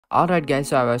Alright guys,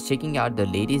 so I was checking out the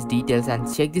latest details and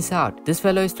check this out. This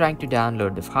fellow is trying to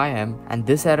download the Fivem and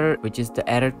this error, which is the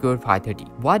error code 530.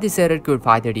 Why this error code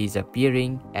 530 is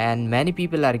appearing and many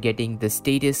people are getting the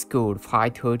status code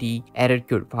 530, error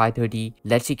code 530.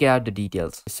 Let's check out the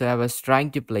details. So I was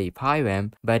trying to play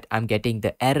Fivem but I'm getting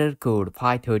the error code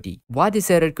 530. Why this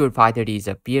error code 530 is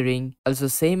appearing? Also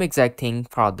same exact thing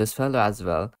for this fellow as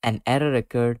well. An error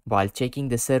occurred while checking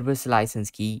the server's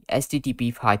license key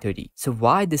HTTP 530. So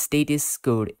why the status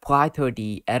code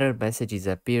 530 error message is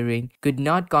appearing? Could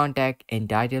not contact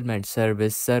entitlement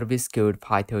service code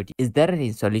 530. Is there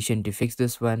any solution to fix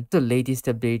this one? The latest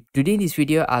update. Today in this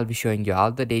video I'll be showing you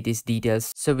all the latest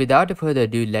details. So without further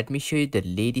ado, let me show you the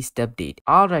latest update.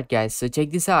 Alright guys, so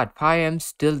check this out. Fivem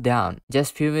still down.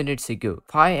 Just few minutes ago.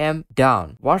 Fivem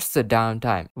down. What's the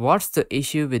downtime? What's the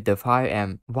issue with the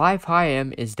Fivem? Why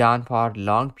Fivem is down for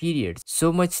long periods?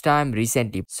 So much time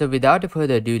recently. So without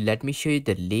further ado, let me show you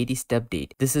the latest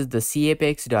update. This is the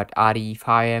capex.re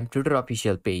Fivem Twitter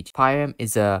official page. Fivem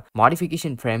is a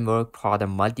modification framework for the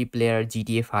multiplayer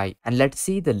GTA 5 and let's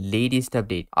see the latest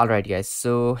update. Alright guys,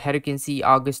 so here you can see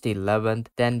August 11th,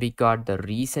 then we got the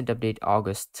recent update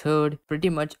August 3rd. Pretty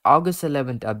much August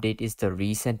 11th update is the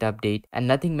recent update and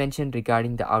nothing mentioned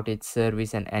regarding the outage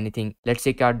service and anything. Let's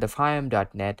check out the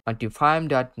Fivem.net. Onto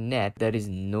Fivem.net there is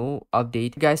no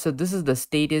update guys. So this is the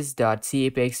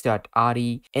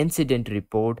status.capex.re incident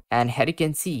report and here you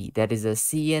can see there is a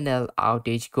CNL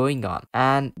outage going on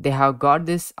and they have got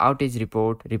this outage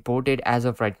report reported as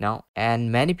of right now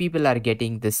and many people are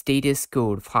getting the status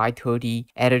code 530,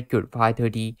 error code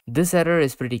 530. This error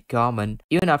is pretty common.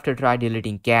 Even after try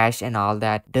deleting cache and all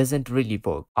that doesn't really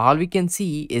work. All we can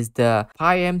see is the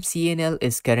Fivem CNL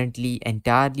is currently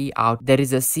entirely out. There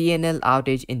is a CNL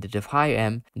outage in the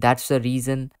Fivem. That's the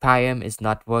reason Fivem is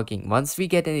not working. Once we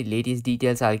get any latest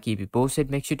details, I'll keep you posted.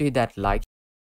 Make sure to hit that like